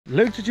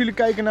Leuk dat jullie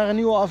kijken naar een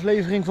nieuwe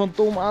aflevering van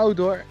Tom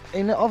Outdoor.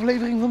 In de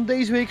aflevering van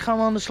deze week gaan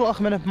we aan de slag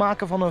met het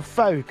maken van een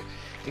fuik.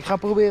 Ik ga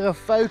proberen een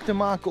fuik te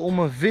maken om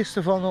een vis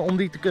te vangen, om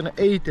die te kunnen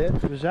eten.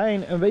 We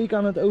zijn een week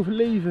aan het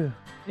overleven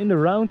in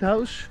de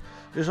roundhouse,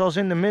 dus als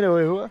in de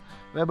middeleeuwen.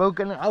 We hebben ook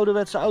een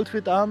ouderwetse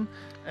outfit aan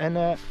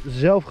en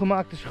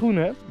zelfgemaakte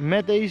schoenen.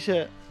 Met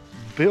deze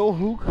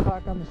bilhoek ga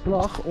ik aan de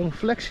slag om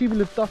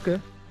flexibele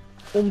takken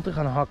om te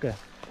gaan hakken.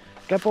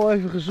 Ik heb al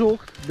even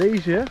gezocht,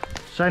 deze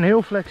zijn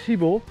heel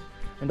flexibel.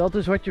 En dat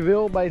is wat je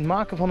wil bij het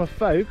maken van een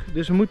fuik.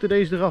 Dus we moeten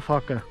deze eraf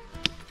hakken.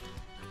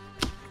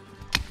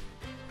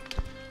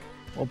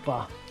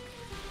 Hoppa.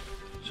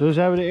 Zo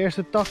zijn we de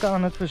eerste takken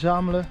aan het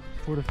verzamelen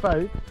voor de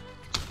fuik.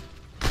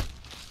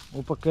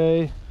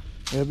 Hoppakee.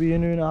 We hebben hier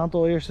nu een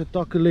aantal eerste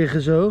takken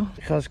liggen zo.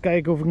 Ik ga eens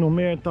kijken of ik nog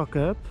meer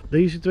takken heb.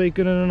 Deze twee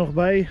kunnen er nog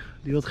bij.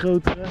 Die wat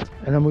grotere.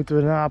 En dan moeten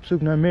we daarna op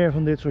zoek naar meer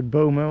van dit soort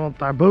bomen. Want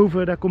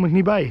daarboven, daar kom ik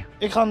niet bij.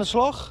 Ik ga aan de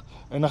slag.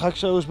 En dan ga ik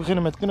zo eens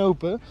beginnen met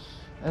knopen.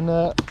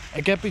 En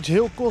ik heb iets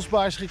heel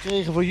kostbaars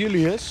gekregen voor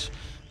Julius.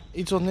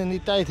 Iets wat in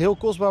die tijd heel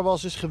kostbaar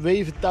was, is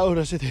geweven touw.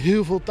 Daar zit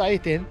heel veel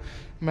tijd in.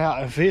 Maar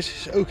ja, een vis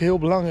is ook heel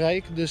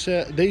belangrijk. Dus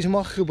deze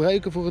mag ik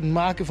gebruiken voor het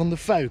maken van de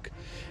fuik.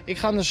 Ik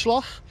ga aan de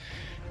slag.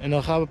 En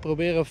dan gaan we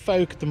proberen een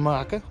fuik te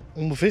maken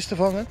om een vis te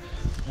vangen.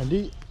 En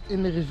die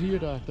in de rivier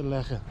daar te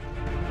leggen.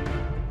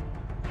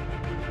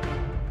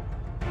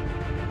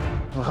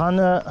 We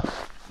gaan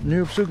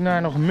nu op zoek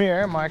naar nog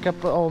meer. Maar ik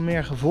heb al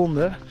meer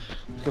gevonden.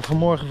 Ik heb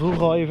vanmorgen vroeg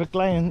al even een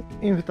klein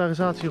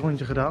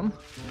inventarisatierondje gedaan.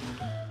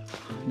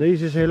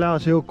 Deze is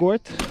helaas heel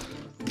kort.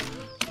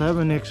 Daar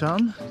hebben we niks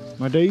aan.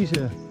 Maar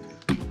deze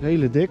is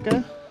hele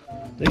dikke.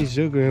 Deze is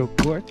ook weer heel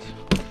kort.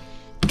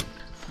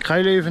 Ik ga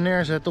jullie even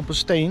neerzetten op een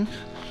steen.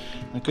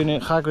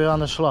 Dan ga ik weer aan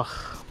de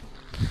slag.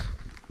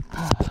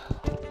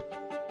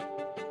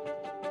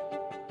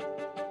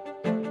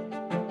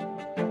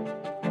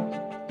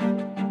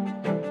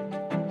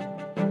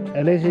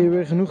 Er liggen hier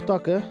weer genoeg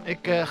takken.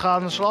 Ik ga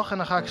aan de slag en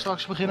dan ga ik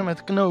straks beginnen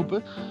met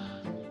knopen.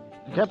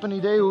 Ik heb een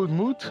idee hoe het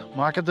moet,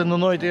 maar ik heb het nog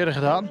nooit eerder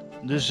gedaan.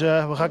 Dus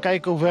we gaan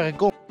kijken hoe ver ik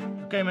kom.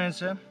 Oké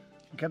mensen,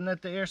 ik heb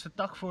net de eerste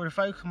tak voor de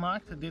fuik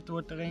gemaakt. Dit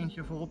wordt er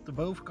eentje voor op de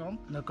bovenkant.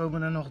 En dan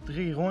komen er nog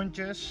 3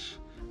 rondjes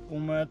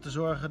om te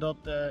zorgen dat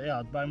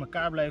het bij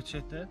elkaar blijft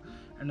zitten.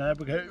 En dan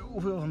heb ik heel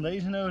veel van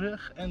deze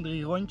nodig en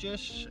 3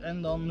 rondjes.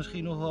 En dan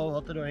misschien nog wel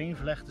wat er doorheen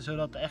vlechten,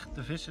 zodat echt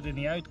de vissen er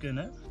niet uit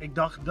kunnen. Ik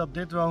dacht dat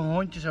dit wel een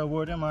rondje zou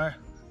worden, maar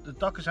de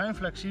takken zijn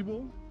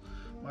flexibel.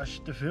 Maar als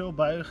je te veel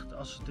buigt,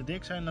 als ze te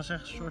dik zijn, dan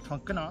zeg je een soort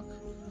van knak.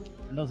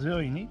 En dat wil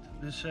je niet.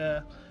 Dus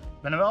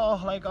ik ben er wel al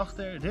gelijk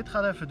achter. Dit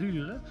gaat even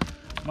duren.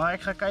 Maar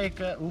ik ga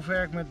kijken hoe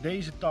ver ik met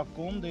deze tak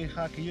kom. Deze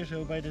ga ik hier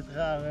zo bij dit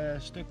rare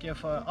stukje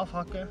even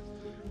afhakken.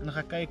 En dan ga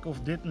ik kijken of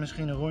dit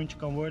misschien een rondje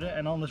kan worden.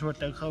 En anders wordt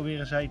het ook gewoon weer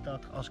een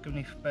zijtak als ik hem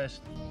niet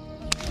verpest.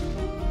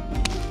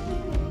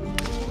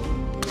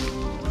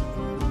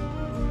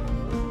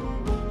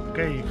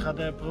 Oké, ik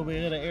ga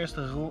proberen de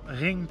eerste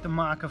ring te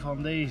maken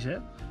van deze.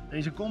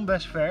 Deze komt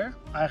best ver,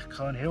 eigenlijk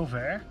gewoon heel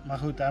ver. Maar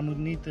goed, hij moet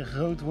niet te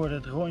groot worden,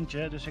 het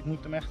rondje. Dus ik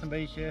moet hem echt een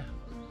beetje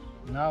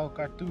naar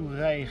elkaar toe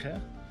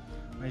rijgen.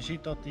 Maar je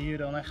ziet dat hij hier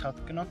dan echt gaat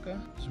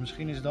knakken. Dus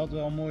misschien is dat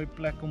wel een mooie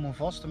plek om hem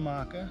vast te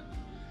maken.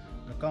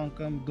 Dan kan ik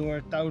hem door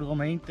het touw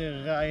eromheen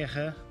te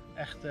rijgen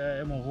echt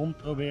helemaal rond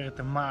proberen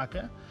te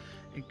maken.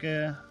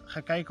 Ik ga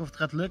kijken of het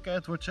gaat lukken.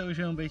 Het wordt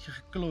sowieso een beetje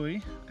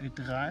geklooi,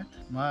 uiteraard.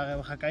 Maar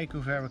we gaan kijken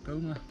hoe ver we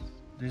komen.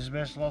 Dit is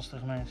best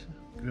lastig mensen.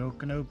 Ik wil een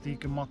knoop die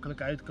ik er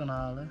makkelijk uit kan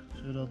halen.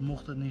 Zodat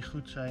mocht het niet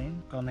goed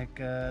zijn, kan ik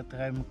het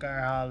eruit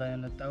elkaar halen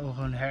en het touw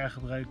gewoon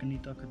hergebruiken.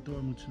 Niet dat ik het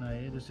door moet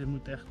snijden. Dus dit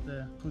moet echt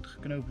goed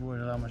geknoopt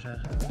worden, laat maar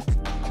zeggen.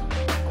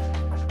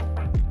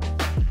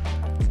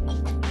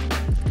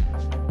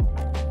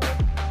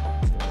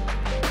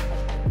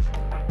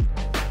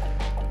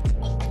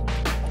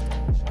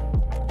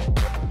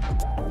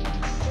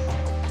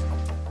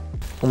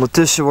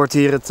 Ondertussen wordt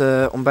hier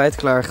het ontbijt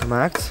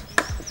klaargemaakt.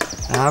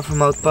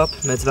 Havermoutpap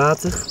met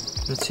water.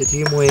 Dat zit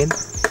hier mooi in.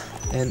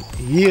 En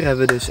hier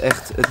hebben we dus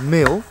echt het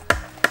meel.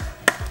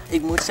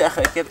 Ik moet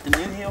zeggen, ik heb er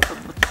nu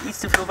iets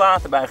te veel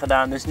water bij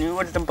gedaan. Dus nu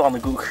wordt het een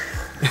pannenkoek.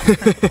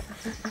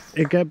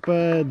 Ik heb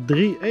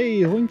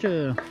 3...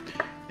 hondje!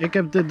 Ik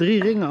heb de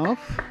 3 ringen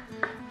af.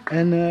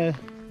 En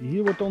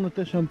hier wordt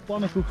ondertussen een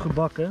pannenkoek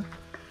gebakken.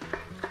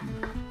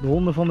 De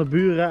honden van de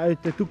buren uit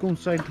de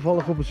toekomst zijn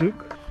toevallig op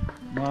bezoek.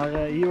 Maar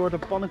hier wordt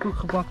een pannenkoek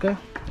gebakken.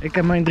 Ik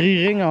heb mijn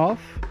 3 ringen af.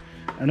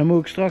 En dan moet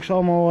ik straks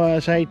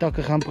allemaal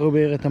zijtakken gaan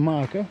proberen te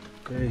maken.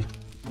 Oké.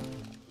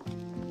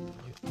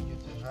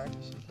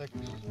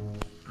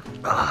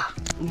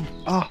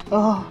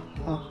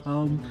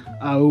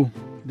 Auw.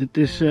 Dit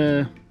is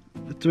het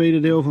tweede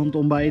deel van het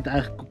ontbijt.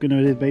 Eigenlijk kunnen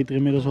we dit beter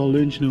inmiddels wel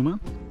lunch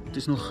noemen. Het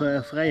is nog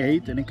vrij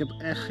heet en ik heb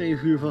echt geen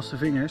vuurvaste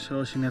vingers,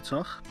 zoals je net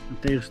zag. In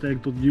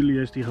tegenstelling tot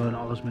Julius die gewoon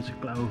alles met zijn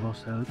klauwen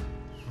vasthoudt.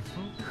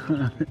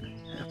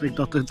 Heb ik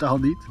dat totaal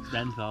niet.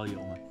 Ben wel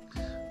jongen.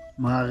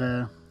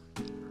 Maar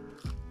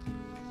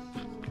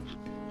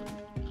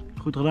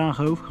goed gedaan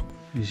Govert.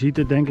 Je ziet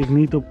het denk ik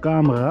niet op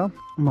camera.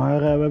 Maar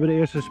we hebben de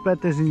eerste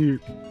spetters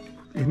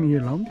in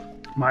Ierland.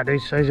 Maar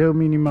deze zijn zo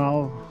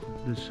minimaal.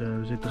 Dus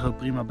we zitten gewoon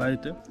prima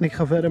buiten. Ik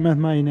ga verder met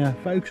mijn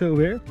fuik zo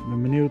weer. Ik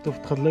ben benieuwd of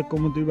het gaat lukken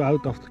om het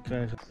überhaupt af te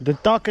krijgen. De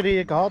takken die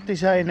ik had, die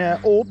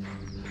zijn op.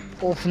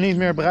 Of niet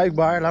meer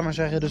bruikbaar, laat maar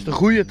zeggen. Dus de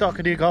goede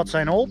takken die ik had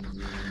zijn op.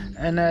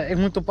 En ik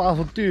moet op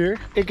avontuur.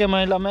 Ik en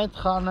mijn lamet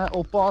gaan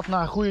op pad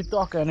naar goede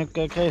takken. En ik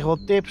kreeg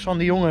wat tips van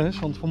die jongens.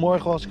 Want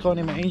vanmorgen was ik gewoon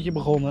in mijn eentje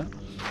begonnen.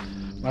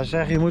 Maar ze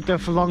zeggen, je moet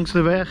even langs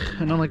de weg.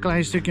 En dan een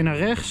klein stukje naar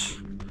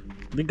rechts.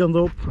 Die kant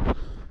op.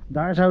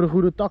 Daar zouden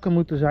goede takken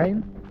moeten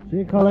zijn. Dus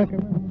ik ga lekker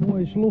met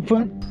mooie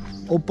sloffen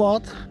op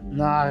pad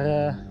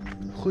naar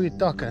goede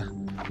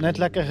takken. Net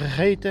lekker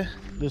gegeten.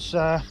 Dus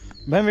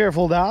ik ben weer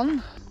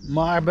voldaan.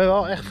 Maar ik ben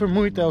wel echt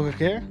vermoeid elke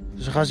keer.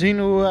 Dus we gaan zien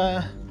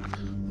hoe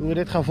we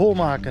dit gaan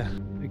volmaken.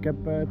 Ik heb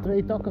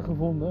 2 takken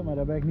gevonden, maar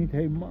daar ben ik niet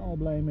helemaal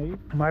blij mee.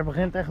 Maar het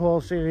begint echt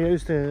wel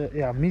serieus te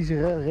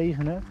miseren,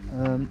 regenen.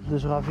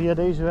 Dus we gaan via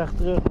deze weg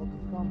terug. Want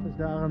het kamp is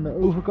daar aan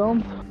de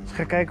overkant. Dus ik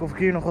ga kijken of ik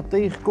hier nog wat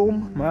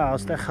tegenkom. Maar ja,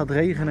 als het echt gaat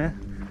regenen,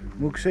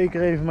 moet ik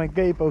zeker even mijn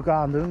cape ook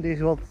aandoen. Die is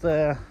wat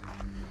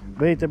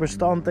beter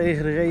bestand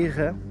tegen de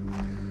regen.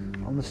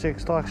 Anders zit ik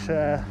straks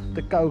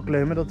te kou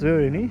klimmen, dat wil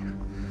je niet.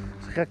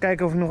 Dus ik ga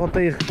kijken of ik nog wat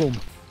tegenkom.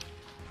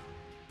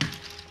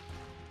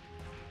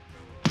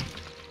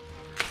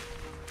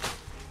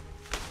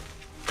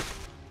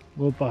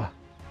 Hoppa.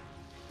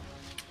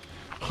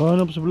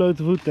 Gewoon op zijn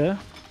blote voeten, hè.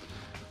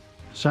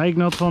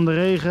 Zeiknat van de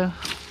regen.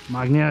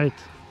 Maakt niet uit.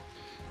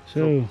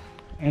 Zo.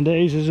 En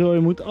deze zooi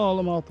moet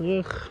allemaal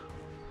terug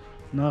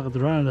naar het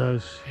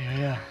roundhouse.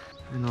 Ja.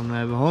 En dan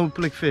hebben we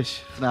hopelijk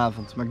vis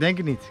vanavond. Maar ik denk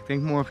het niet. Ik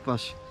denk morgen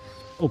pas.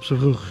 Op z'n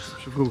vroegst. Op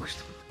z'n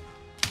vroegst.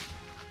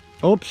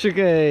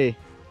 Hopsakee.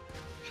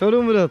 Zo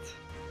doen we dat.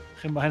 Ik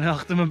ging bijna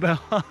achter mijn bel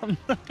aan.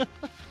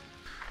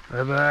 We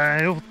hebben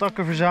heel veel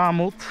takken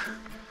verzameld.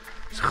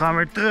 Dus we gaan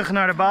weer terug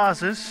naar de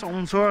basis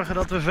om te zorgen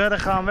dat we verder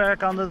gaan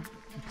werken aan de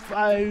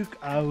fuik.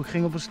 Auw, ik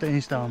ging op een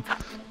steen staan.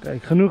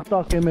 Kijk, genoeg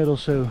takken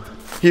inmiddels zo.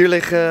 Hier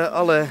liggen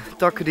alle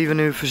takken die we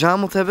nu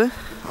verzameld hebben.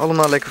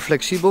 Allemaal lekker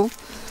flexibel.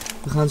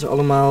 We gaan ze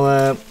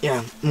allemaal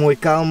mooi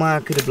kaal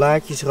maken, de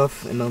blaadjes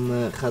eraf. En dan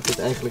gaat het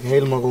eigenlijk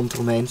helemaal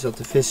rondom, zodat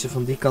de vissen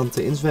van die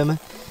kanten inzwemmen.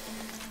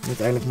 En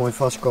uiteindelijk mooi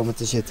vast komen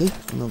te zitten.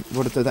 En dan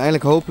wordt het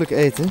uiteindelijk hopelijk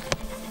eten.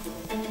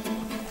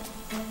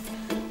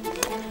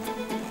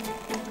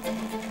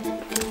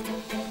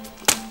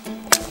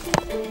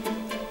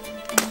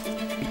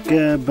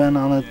 Ik ben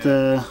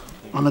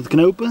aan het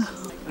knopen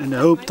in de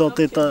hoop dat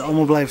dit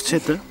allemaal blijft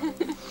zitten.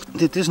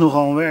 Dit is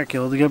nogal een werkje,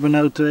 want ik heb er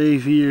nu 2,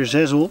 4,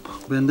 6 op.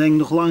 Ik ben denk ik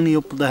nog lang niet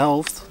op de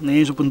helft, niet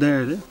eens op een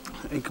derde.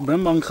 Ik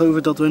ben bang,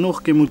 Govert, dat we nog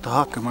een keer moeten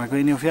hakken, maar ik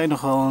weet niet of jij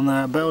nog wel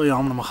een bijl in je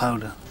handen mag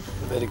houden.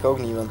 Dat weet ik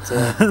ook niet, want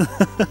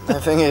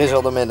mijn vinger is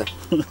al door midden.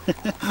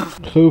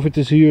 Govert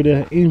is hier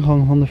de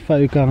ingang van de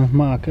fuik aan het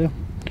maken.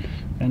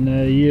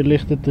 En hier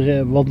ligt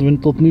het wat we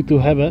tot nu toe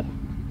hebben.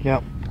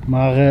 Ja.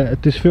 Maar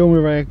het is veel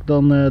meer werk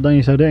dan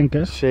je zou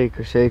denken.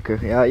 Zeker,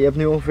 zeker. Ja, je hebt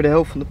nu ongeveer de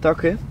helft van de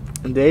takken.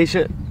 En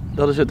deze,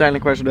 dat is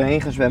uiteindelijk waar ze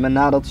doorheen gaan zwemmen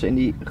nadat ze in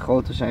die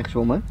grootte zijn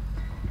gezwommen.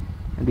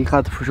 En die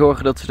gaat ervoor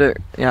zorgen dat ze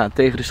er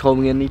tegen de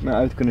stromingen niet meer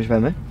uit kunnen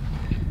zwemmen.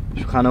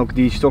 Dus we gaan ook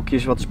die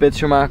stokjes wat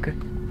spitser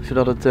maken.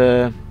 Zodat het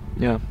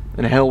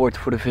een hel wordt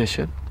voor de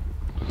vissen.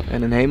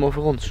 En een hemel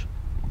voor ons.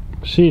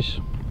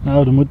 Precies.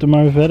 Nou, dan moeten we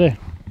maar weer verder.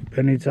 Ik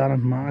ben iets aan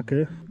het maken.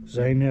 We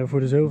zijn voor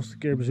de zoveelste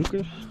keer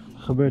bezoekers.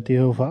 Dat gebeurt hier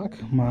heel vaak.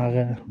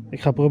 Maar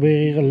ik ga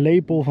proberen hier een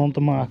lepel van te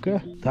maken.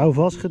 Het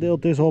houvast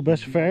gedeelte is al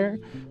best ver.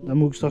 Daar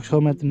moet ik straks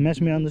gewoon met een mes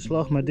mee aan de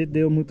slag. Maar dit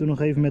deel moeten we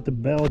nog even met de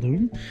bijl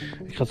doen.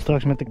 Ik ga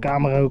straks met de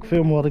camera ook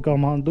filmen wat ik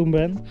allemaal aan het doen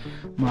ben.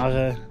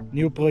 Maar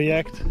nieuw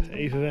project.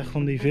 Even weg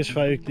van die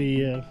visfuik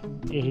die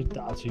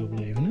irritatie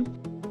opleveren.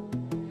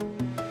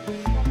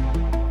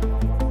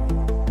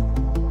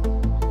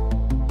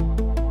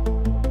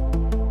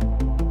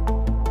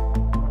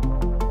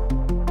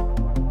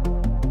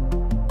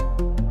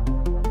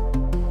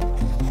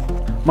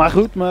 Maar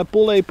goed, mijn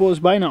pollepel is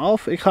bijna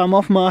af. Ik ga hem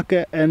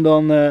afmaken en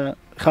dan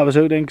gaan we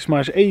zo denk ik maar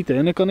eens eten.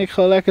 En dan kan ik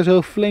gewoon lekker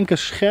zo'n flinke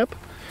schep.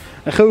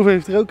 En Govert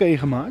heeft er ook een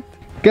gemaakt.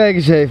 Kijk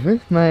eens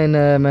even,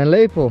 mijn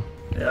lepel.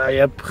 Ja,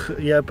 je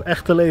hebt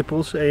echte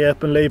lepels en je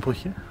hebt een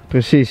lepeltje.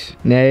 Precies.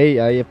 Nee,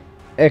 ja, je hebt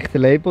echte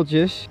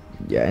lepeltjes.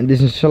 Ja, en dit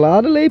is een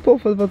saladelepel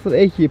of wat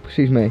eet je hier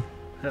precies mee?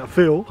 Ja,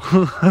 veel.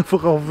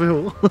 Vooral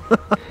veel.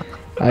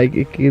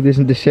 Dit is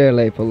een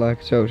dessertlepel, laat ik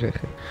het zo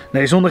zeggen.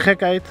 Nee, zonder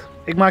gekheid.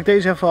 Ik maak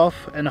deze even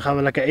af en dan gaan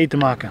we lekker eten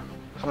maken.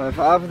 Gaan we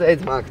even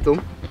avondeten maken, Tom?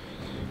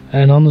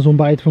 En anders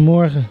ontbijt voor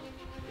morgen.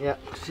 Ja,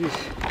 precies.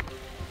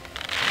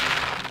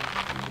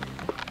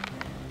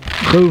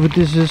 Govert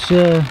is dus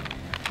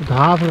het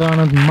haver aan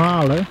het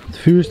malen. Het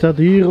vuur staat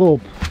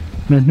hierop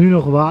met nu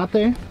nog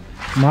water.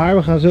 Maar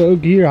we gaan zo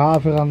ook hier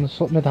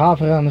met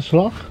haver aan de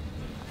slag.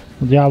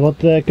 Want ja, wat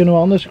kunnen we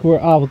anders voor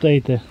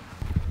avondeten?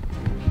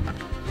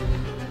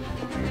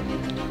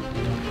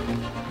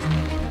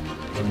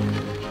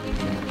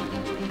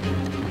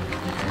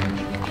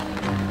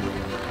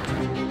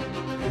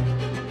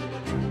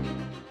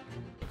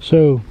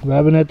 Zo, we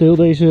hebben net heel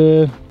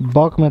deze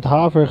bak met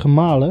haver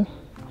gemalen.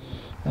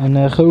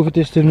 En Govert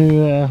is er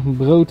nu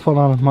brood van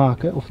aan het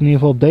maken. Of in ieder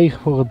geval deeg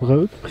voor het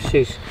brood.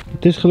 Precies.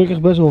 Het is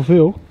gelukkig best wel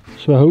veel.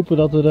 Dus we hopen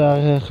dat we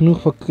daar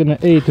genoeg van kunnen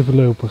eten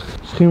voorlopig.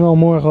 Misschien wel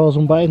morgen als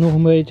ontbijt nog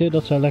een beetje.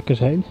 Dat zou lekker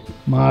zijn.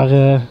 Maar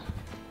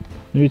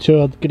nu je het zo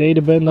aan het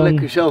kneden bent dan...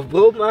 Lekker zelf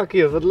brood maken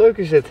joh, wat leuk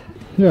is dit.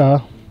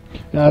 Ja.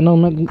 Ja, en dan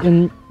met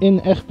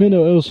in echt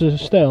middeleeuwse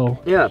stijl.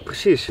 Ja,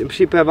 precies. In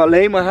principe hebben we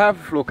alleen maar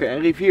havervlokken en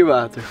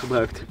rivierwater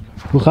gebruikt.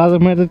 Hoe gaat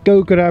het met het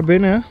koken daar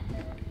binnen?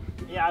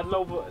 Ja, het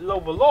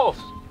lopen los.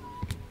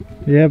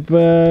 Je hebt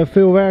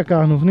veel werk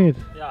aan of niet?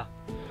 Ja.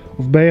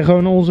 Of ben je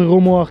gewoon onze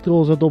rommel achter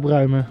ons aan het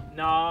opruimen?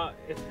 Nou,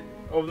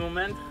 op het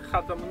moment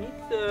gaat het allemaal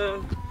niet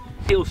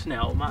heel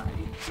snel, maar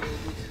het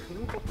is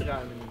genoeg op te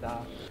ruimen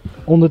inderdaad.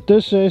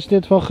 Ondertussen is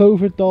dit van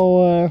Govert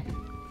al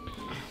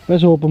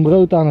best wel op een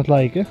brood aan het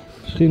lijken.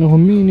 Misschien nog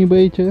een mini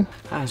beetje.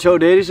 Ja, zo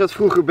deden ze dat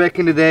vroeger back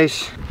in the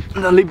days.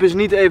 Dan liepen ze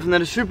niet even naar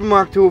de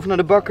supermarkt toe of naar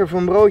de bakker voor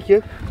een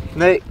broodje.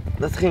 Nee,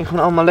 dat ging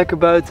gewoon allemaal lekker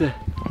buiten.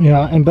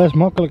 Ja, en best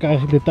makkelijk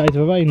eigenlijk de tijd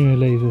waar wij nu in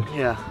leven.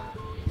 Ja.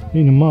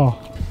 Niet normaal.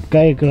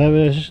 Kijk, we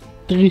hebben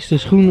trieste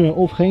schoenen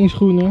of geen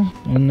schoenen.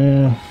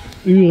 En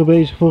uren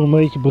bezig voor een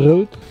beetje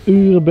brood.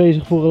 Uren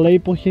bezig voor een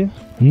lepeltje.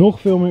 Nog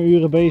veel meer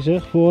uren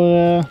bezig voor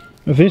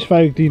een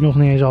visfuik die nog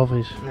niet eens af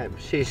is. Nee,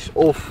 precies.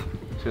 Of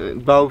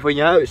het bouwen van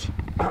je huis.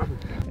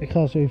 Ik ga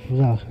eens even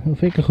vragen. Dat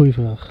vind ik een goede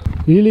vraag.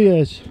 Jullie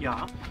eens. Ja.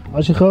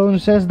 Als je gewoon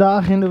 6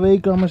 dagen in de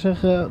week, laat maar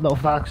zeggen,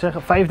 of laat ik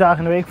zeggen 5 dagen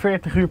in de week,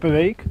 40 uur per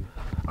week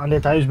aan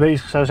dit huis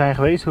bezig zou zijn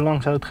geweest, hoe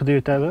lang zou het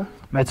geduurd hebben?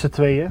 Met z'n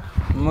tweeën?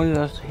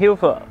 Heel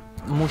veel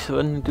moesten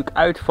we natuurlijk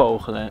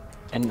uitvogelen.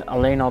 En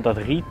alleen al dat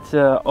riet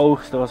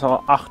oogsten was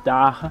al 8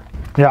 dagen.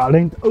 Ja,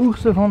 alleen het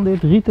oogsten van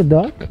dit rieten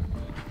dak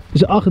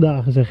is 8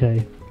 dagen, zeg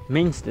jij?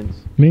 Minstens.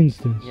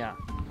 Minstens. Ja.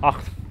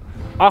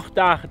 8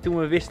 dagen toen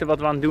we wisten wat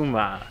we aan het doen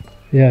waren.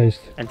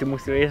 Juist. En toen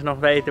moesten we eerst nog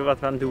weten wat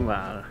we aan het doen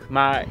waren.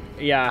 Maar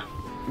ja,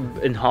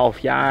 een half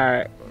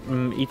jaar,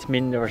 iets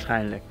minder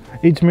waarschijnlijk.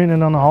 Iets minder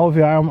dan een half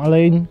jaar om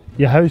alleen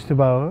je huis te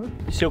bouwen.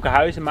 Zulke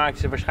huizen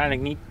maakten ze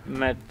waarschijnlijk niet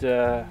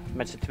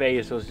met z'n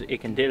tweeën zoals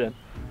ik en Dylan.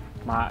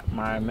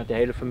 Maar met de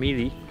hele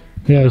familie.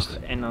 Juist.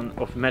 En dan,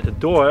 of met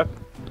het dorp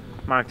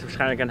maakten ze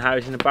waarschijnlijk een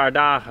huis in een paar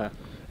dagen.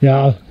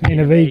 Ja, in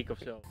een week. Of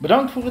zo.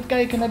 Bedankt voor het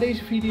kijken naar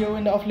deze video.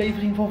 In de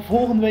aflevering van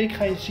volgende week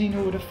ga je zien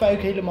hoe we de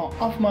fuik helemaal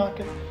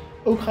afmaken.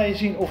 Ook ga je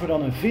zien of er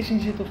dan een vis in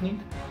zit of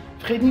niet.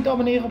 Vergeet niet te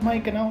abonneren op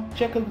mijn kanaal.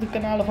 Check ook de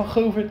kanalen van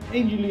Govert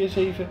en jullie eens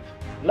even.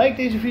 Like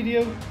deze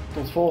video.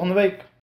 Tot volgende week.